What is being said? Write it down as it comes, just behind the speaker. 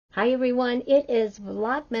Hi everyone, it is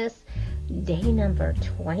Vlogmas day number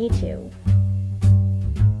 22.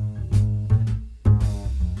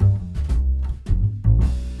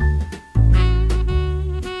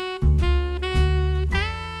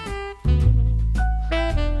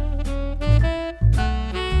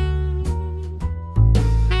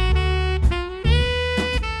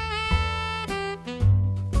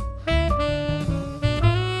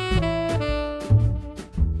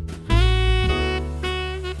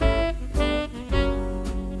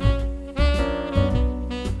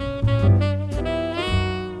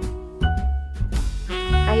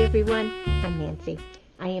 Everyone, I'm Nancy.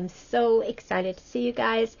 I am so excited to see you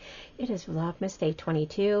guys. It is Vlogmas day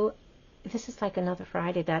 22. This is like another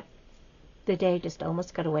Friday that the day just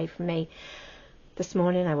almost got away from me. This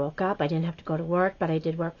morning I woke up. I didn't have to go to work, but I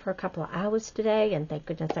did work for a couple of hours today, and thank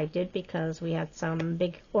goodness I did, because we had some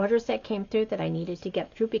big orders that came through that I needed to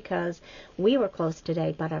get through because we were closed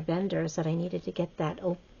today, but our vendors that I needed to get that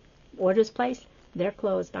orders placed, they're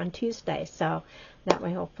closed on Tuesday, so that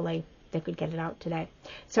way hopefully they could get it out today.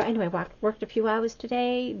 So anyway, worked a few hours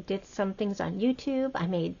today, did some things on YouTube. I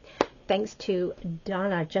made, thanks to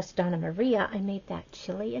Donna Maria, I made that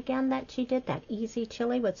chili again that she did, that easy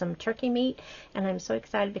chili with some turkey meat. And I'm so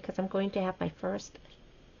excited because I'm going to have my first,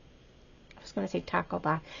 I was going to say taco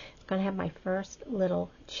bar. It's going to have my first little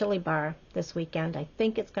chili bar this weekend. I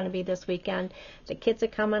think it's going to be this weekend. The kids are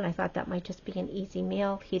coming. I thought that might just be an easy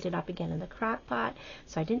meal. Heat it up again in the crock pot.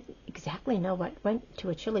 So I didn't exactly know what went to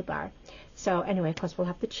a chili bar. So anyway, of course, we'll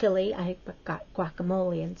have the chili. I got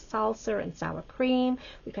guacamole and salsa and sour cream.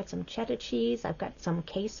 We've got some cheddar cheese. I've got some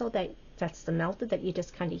queso that's the melted that you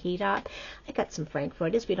just kind of heat up. I got some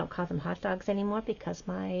frankfurters. We don't call them hot dogs anymore because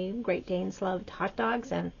my Great Danes loved hot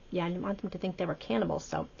dogs, and yeah, I didn't want them to think they were cannibals,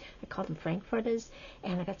 so I called them frankfurters.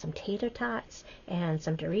 And I got some tater tots and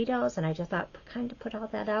some Doritos, and I just thought kind of put all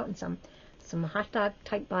that out in some hot dog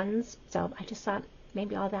type buns. So I just thought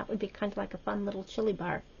maybe all that would be kind of like a fun little chili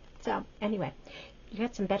bar. So anyway, you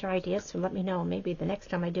got some better ideas, so let me know. Maybe the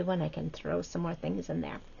next time I do one, I can throw some more things in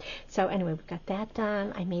there. So anyway, we got that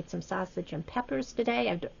done. I made some sausage and peppers today.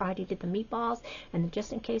 I already did the meatballs, and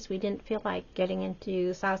just in case we didn't feel like getting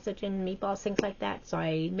into sausage and meatballs, things like that, so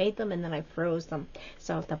I made them and then I froze them.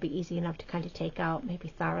 So they'll be easy enough to kind of take out, maybe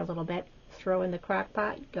thaw a little bit, throw in the crock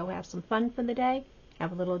pot, go have some fun for the day,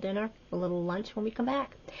 have a little dinner, a little lunch when we come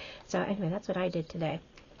back. So anyway, that's what I did today.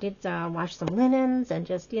 Did wash some linens and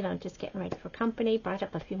just getting ready for company. Brought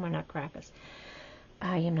up a few more nutcrackers.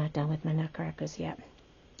 I am not done with my nutcrackers yet.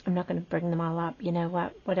 I'm not going to bring them all up. You know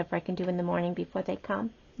what? Whatever I can do in the morning before they come,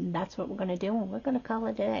 that's what we're going to do, and we're going to call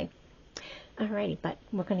it a day. Alrighty, but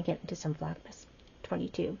we're going to get into some Vlogmas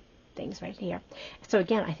 22 things right here. So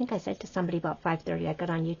again, I think I said to somebody about 5:30, I got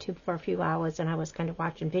on YouTube for a few hours and I was kind of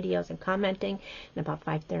watching videos and commenting, and about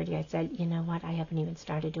 5:30 I said, you know what, I haven't even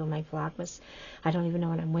started doing my Vlogmas. I don't even know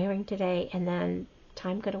what I'm wearing today. And then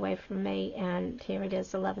time got away from me, and here it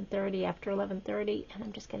is, 11:30, after 11:30, and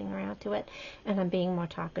I'm just getting around to it, and I'm being more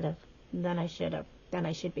talkative than I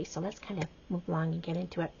should be. So let's kind of move along and get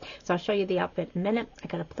into it. So I'll show you the outfit in a minute. I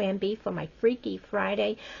got a Plan B for my Freaky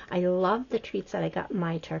Friday. I love the treats that I got in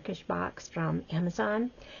my Turkish box from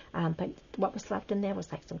Amazon, but what was left in there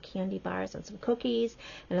was like some candy bars and some cookies,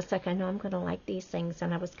 and it's like, I know I'm going to like these things,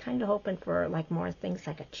 and I was kind of hoping for like more things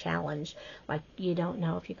like a challenge, like you don't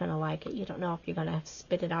know if you're going to like it, you don't know if you're going to have to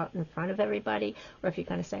spit it out in front of everybody, or if you're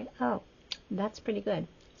going to say, oh, that's pretty good.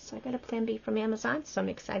 So I got a Plan B from Amazon, so I'm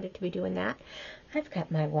excited to be doing that. I've got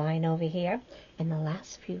my wine over here. In the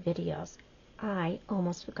last few videos, I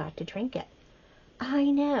almost forgot to drink it. I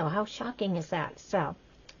know, how shocking is that? So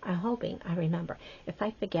I'm hoping I remember. If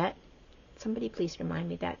I forget, somebody please remind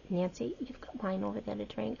me that, Nancy, you've got wine over there to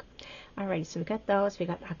drink. Alright, so we got those. We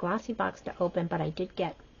got a Glossy box to open, but I did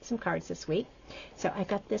get some cards this week. So I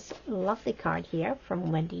got this lovely card here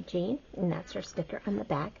from Wendy Jean, and that's her sticker on the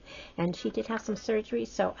back. And she did have some surgery,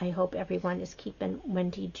 so I hope everyone is keeping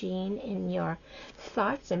Wendy Jean in your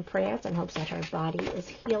thoughts and prayers, and hopes that her body is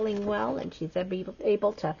healing well and she's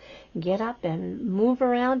able to get up and move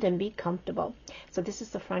around and be comfortable. So this is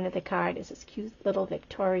the front of the card. It's this cute little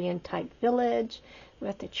Victorian type village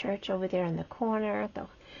with the church over there in the corner, the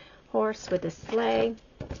horse with the sleigh,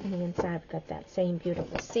 and the inside we've got that same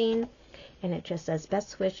beautiful scene, and it just says,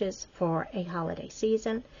 best wishes for a holiday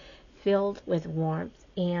season filled with warmth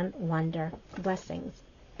and wonder. Blessings,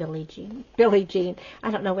 Billie Jean. Billie Jean.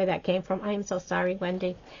 I don't know where that came from. I am so sorry,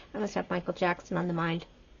 Wendy. I must have Michael Jackson on the mind.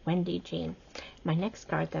 Wendy Jean. My next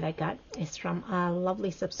card that I got is from a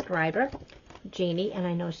lovely subscriber, Jeannie, and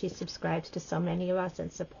I know she subscribes to so many of us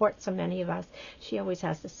and supports so many of us. She always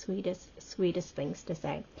has the sweetest things to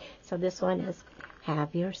say. So this one is,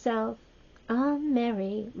 Have yourself a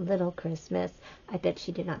merry little Christmas. I bet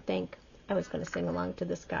she did not think I was going to sing along to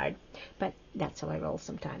this card, but that's how I roll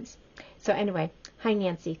sometimes. So anyway, hi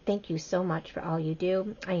Nancy, thank you so much for all you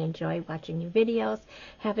do. I enjoy watching your videos.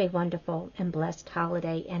 Have a wonderful and blessed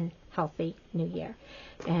holiday and healthy new year.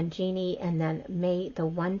 And Jeannie, and then may the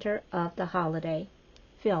wonder of the holiday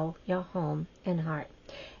fill your home and heart.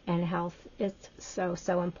 And health is so,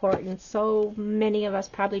 so important. So many of us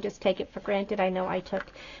probably just take it for granted. I know I took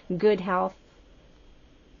good health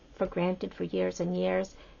for granted for years and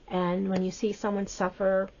years. And when you see someone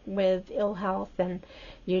suffer with ill health and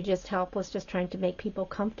you're just helpless, just trying to make people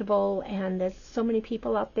comfortable, and there's so many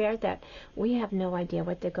people out there that we have no idea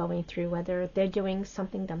what they're going through, whether they're doing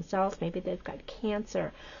something themselves, maybe they've got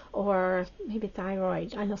cancer or maybe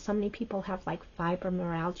thyroid. I know so many people have like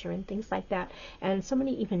fibromyalgia and things like that, and so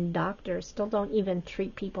many even doctors still don't even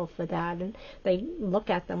treat people for that, and they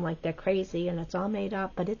look at them like they're crazy and it's all made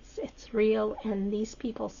up, but it's real, and these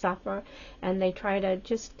people suffer and they try to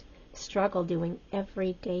just struggle doing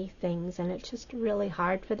everyday things, and it's just really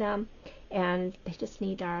hard for them, and they just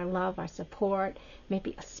need our love, our support,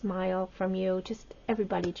 maybe a smile from you. Just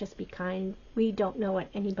everybody, just be kind. We don't know what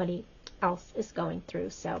anybody else is going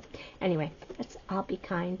through. So anyway, let's all be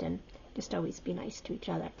kind and just always be nice to each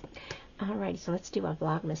other. Alrighty, so let's do a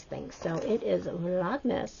Vlogmas thing. So it is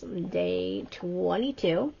Vlogmas day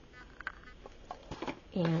 22.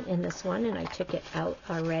 And in this one, and I took it out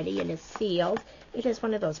already, it is sealed. It is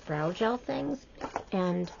one of those brow gel things,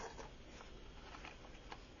 and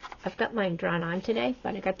I've got mine drawn on today,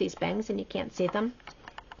 but I got these bangs and you can't see them.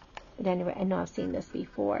 But anyway, I know I've seen this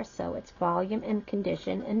before. So it's volume and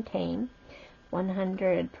condition and tame.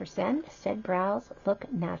 100% said brows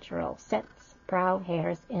look natural, sets brow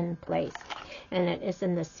hairs in place. And it is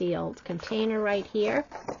in the sealed container right here.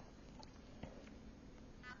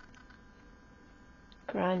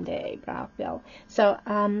 Grande brow fill. So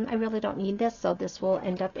I really don't need this, so this will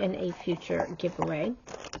end up in a future giveaway.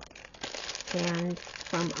 And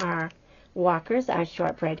from our Walkers, our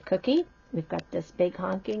shortbread cookie, we've got this big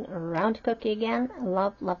honking round cookie again.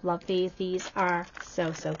 Love, love, love these. These are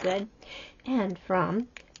so, so good. And from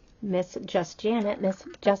Miss Just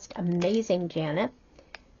Amazing Janet,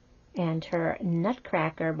 and her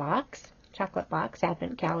Nutcracker box, chocolate box,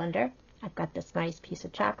 Advent Calendar. I've got this nice piece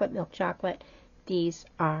of chocolate, milk chocolate. These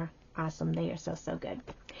are awesome. They are so, so good.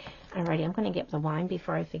 Alrighty, I'm going to get the wine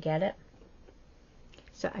before I forget it.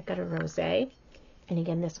 So I've got a rosé. And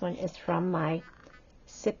again, this one is from my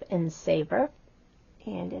Sip and Savor.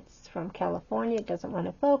 And it's from California. It doesn't want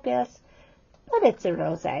to focus, but it's a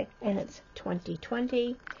rosé. And it's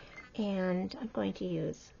 2020. And I'm going to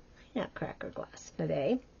use my Nutcracker glass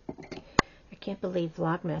today. I can't believe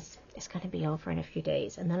Vlogmas is going to be over in a few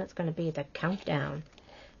days. And then it's going to be the countdown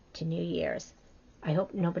to New Year's. I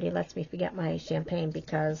hope nobody lets me forget my champagne,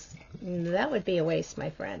 because that would be a waste,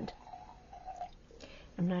 my friend.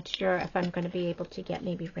 I'm not sure if I'm going to be able to get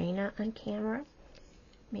maybe Raina on camera,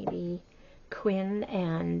 maybe Quinn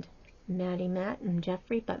and Maddie Matt and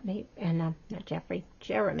Jeffrey, but maybe, and not Jeffrey,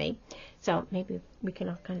 Jeremy. So maybe we can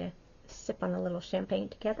all kind of sip on a little champagne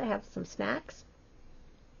together, have some snacks.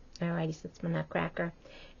 Alrighty, so it's my Nutcracker.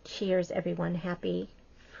 Cheers, everyone. Happy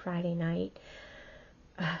Friday night.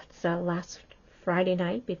 It's the last Friday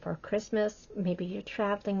night before Christmas. Maybe you're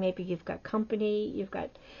traveling, maybe you've got company, you've got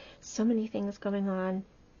so many things going on.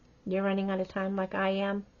 You're running out of time like I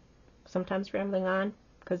am, sometimes rambling on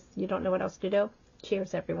because you don't know what else to do.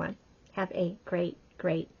 Cheers, everyone. Have a great,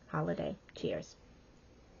 great holiday. Cheers.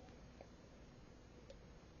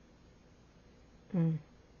 You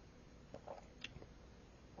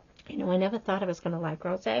know, I never thought I was going to like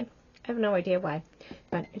rosé. I have no idea why,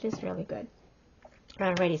 but it is really good.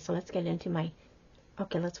 Alrighty, so let's get into my...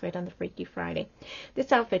 Okay, let's wait on the Freaky Friday.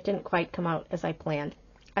 This outfit didn't quite come out as I planned.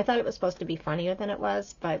 I thought it was supposed to be funnier than it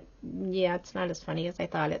was, but yeah, it's not as funny as I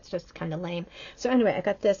thought. It's just kind of lame. So anyway, I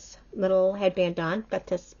got this little headband on. Got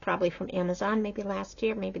this probably from Amazon, maybe last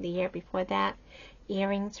year, maybe the year before that.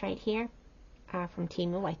 Earrings right here from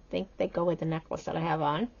Temu. I think they go with the necklace that I have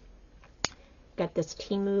on. Got this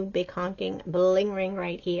Temu big honking bling ring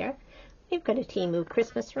right here. We've got a Temu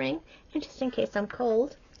Christmas ring. And just in case I'm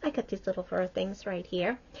cold, I got these little fur things right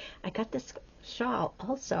here. I got this shawl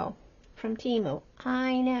also from Temu.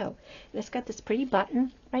 I know. And it's got this pretty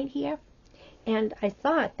button right here. And I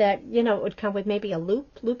thought that, you know, it would come with maybe a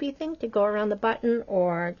loopy thing to go around the button,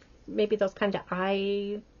 or maybe those kind of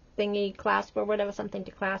eye thingy clasp or whatever, something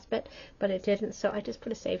to clasp it. But it didn't, so I just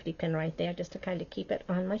put a safety pin right there just to kind of keep it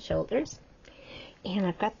on my shoulders. And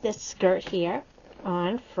I've got this skirt here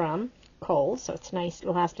on from Kohl's, so it's a nice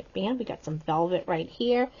elastic band. We got some velvet right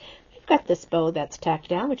here. We've got this bow that's tacked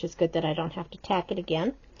down, which is good that I don't have to tack it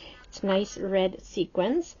again. It's nice red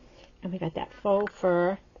sequins. And we got that faux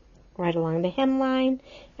fur right along the hemline.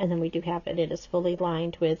 And then we do have it. It is fully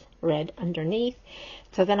lined with red underneath.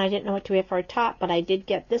 So then I didn't know what to wear for a top, but I did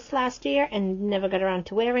get this last year and never got around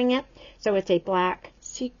to wearing it. So it's a black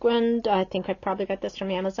sequined. I think I probably got this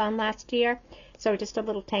from Amazon last year. So just a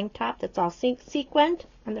little tank top that's all sequined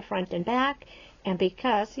on the front and back. And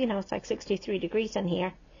because, you know, it's like 63 degrees in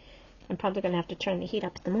here, I'm probably going to have to turn the heat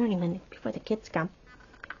up in the morning before the kids come.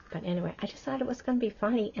 But anyway, I just thought it was going to be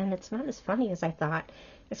funny, and it's not as funny as I thought.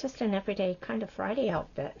 It's just an everyday kind of Friday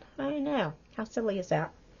outfit. I know. How silly is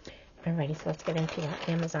that? Alrighty, so let's get into our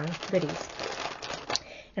Amazon goodies.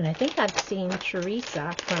 And I think I've seen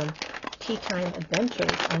Teresa from Tea Time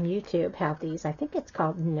Adventures on YouTube have these. I think it's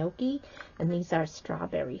called gnocchi, and these are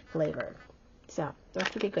strawberry flavored. So, those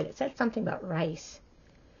should be good. It said something about rice.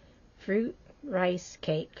 Fruit rice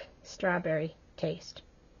cake. Strawberry taste.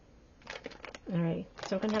 Alright,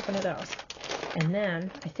 so we're going to have one of those. And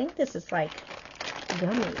then, I think this is like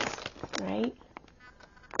gummies, right?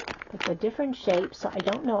 It's a different shape, so I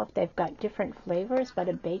don't know if they've got different flavors, but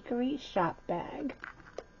a bakery shop bag.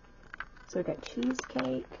 So we've got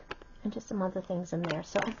cheesecake and just some other things in there.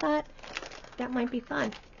 So I thought that might be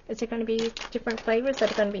fun. Is it going to be different flavors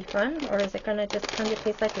that are going to be fun, or is it going to just kind of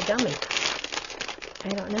taste like a gummy? I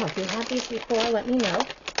don't know. If you had these before, let me know.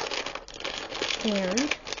 And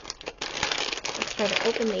let's try to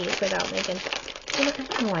open these without making... You know, I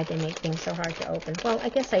don't know why they make things so hard to open. Well, I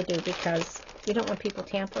guess I do, because you don't want people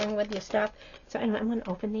tampering with your stuff. So anyway, I'm going to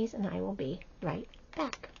open these, and I will be right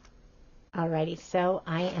back. Alrighty, so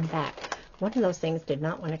I am back. One of those things did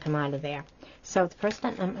not want to come out of there. So the first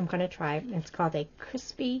one I'm going to try, it's called a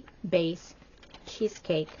Crispy Base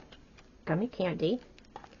Cheesecake Gummy Candy.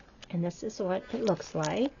 And this is what it looks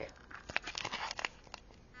like.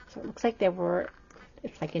 So it looks like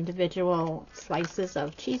it's like individual slices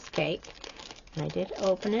of cheesecake. And I did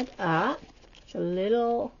open it up. It's a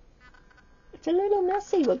little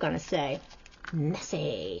messy, we're going to say.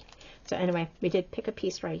 Messy. So anyway, we did pick a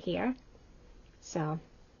piece right here. So,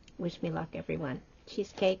 wish me luck, everyone.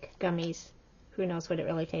 Cheesecake, gummies, who knows what it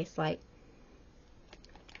really tastes like.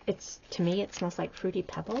 To me, it smells like Fruity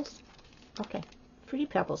Pebbles. Okay, Fruity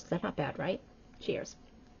Pebbles, they're not bad, right? Cheers.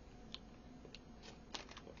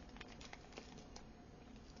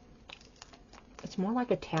 It's more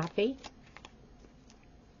like a taffy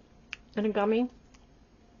than a gummy.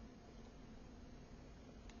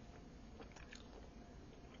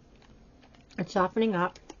 It's softening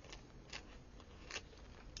up.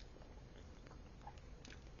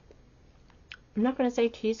 I'm not going to say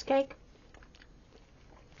cheesecake.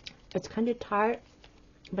 It's kind of tart,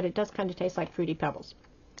 but it does kind of taste like Fruity Pebbles.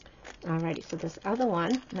 Alrighty, so this other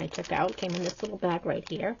one I took out came in this little bag right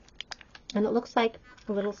here. And it looks like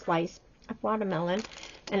a little slice of watermelon.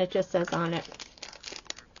 And it just says on it,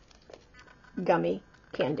 gummy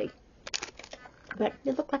candy. But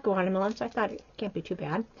it looked like a watermelon, so I thought it can't be too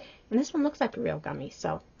bad. And this one looks like a real gummy,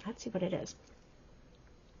 so let's see what it is.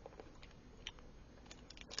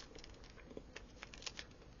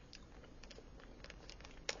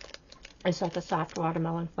 It's like a soft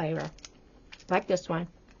watermelon flavor. Like this one.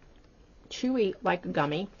 Chewy like a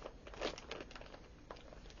gummy.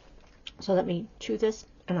 So let me chew this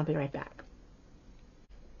and I'll be right back.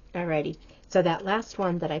 Alrighty. So that last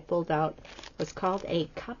one that I pulled out was called a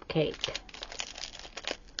cupcake.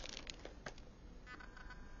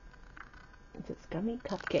 It's gummy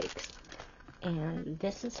cupcakes. And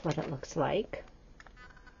this is what it looks like.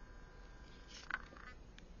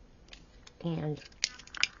 And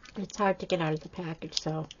it's hard to get out of the package,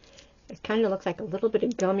 so it kind of looks like a little bit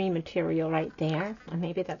of gummy material right there. And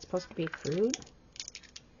maybe that's supposed to be fruit.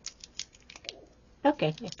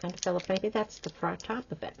 Okay, it kind of fell up. Maybe that's the front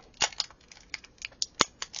top of it.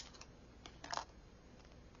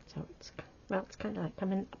 So it's kind of like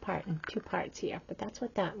coming apart in two parts here, but that's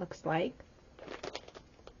what that looks like.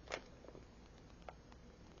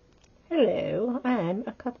 Hello, I'm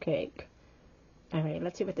a cupcake. Alright,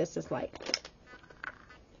 let's see what this is like.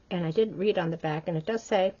 And I did read on the back, and it does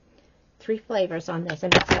say 3 flavors on this,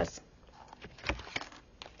 and it says,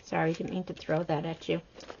 sorry, didn't mean to throw that at you.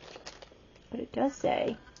 But it does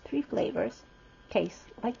say 3 flavors taste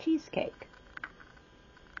like cheesecake.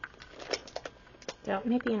 So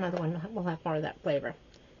maybe another one will have more of that flavor.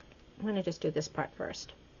 I'm going to just do this part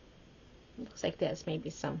first. It looks like there's maybe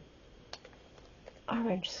some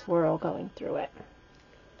orange swirl going through it.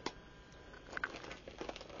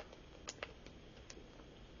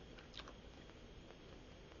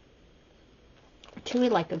 Chewy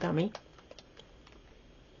like a gummy.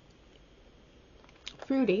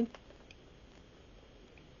 Fruity,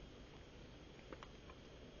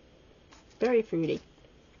 very fruity,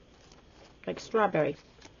 like strawberry,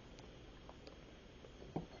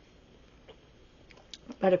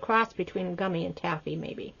 but a cross between gummy and taffy,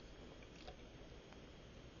 maybe.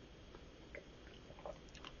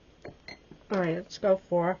 All right, let's go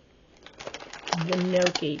for the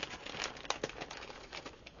gnocchi.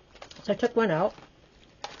 So I took one out.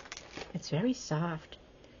 It's very soft,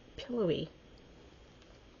 pillowy.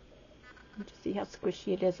 Just see how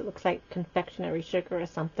squishy it is. It looks like confectionery sugar or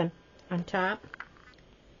something on top.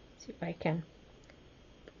 See if I can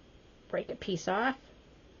break a piece off.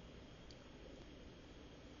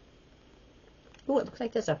 Oh, it looks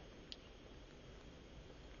like there's a...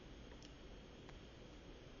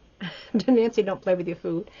 Nancy, don't play with your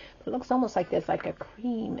food. But it looks almost like there's like a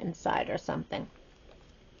cream inside or something.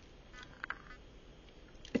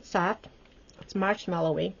 It's soft. It's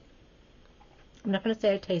marshmallowy. I'm not going to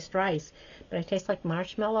say I taste rice, but I taste like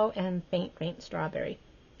marshmallow and faint strawberry.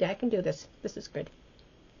 Yeah, I can do this. This is good.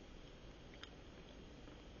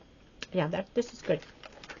 Yeah, this is good.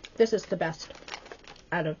 This is the best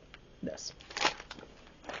out of this.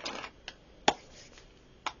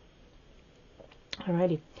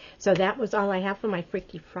 Alrighty, so that was all I have for my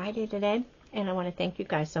Freaky Friday today, and I want to thank you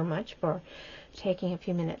guys so much for taking a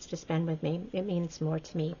few minutes to spend with me. It means more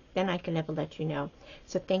to me than I can ever let you know.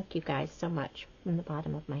 So thank you guys so much from the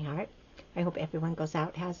bottom of my heart. I hope everyone goes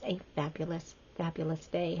out, has a fabulous, fabulous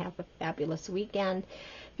day. Have a fabulous weekend.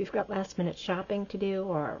 If you've got last minute shopping to do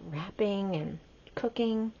or wrapping and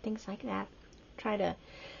cooking, things like that, try to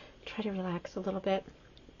relax a little bit.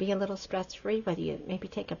 Be a little stress-free, whether you maybe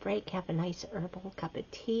take a break, have a nice herbal cup of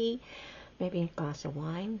tea, maybe a glass of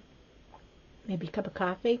wine, maybe a cup of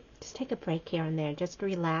coffee. Just take a break here and there. Just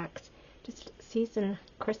relax. Just season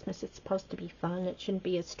Christmas. It's supposed to be fun. It shouldn't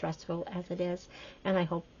be as stressful as it is. And I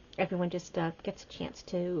hope everyone just gets a chance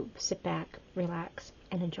to sit back, relax,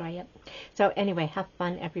 and enjoy it. So anyway, have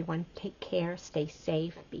fun, everyone. Take care. Stay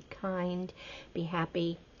safe. Be kind. Be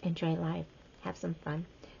happy. Enjoy life. Have some fun.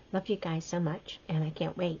 Love you guys so much, and I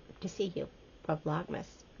can't wait to see you for Vlogmas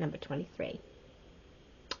number 23.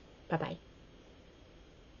 Bye-bye.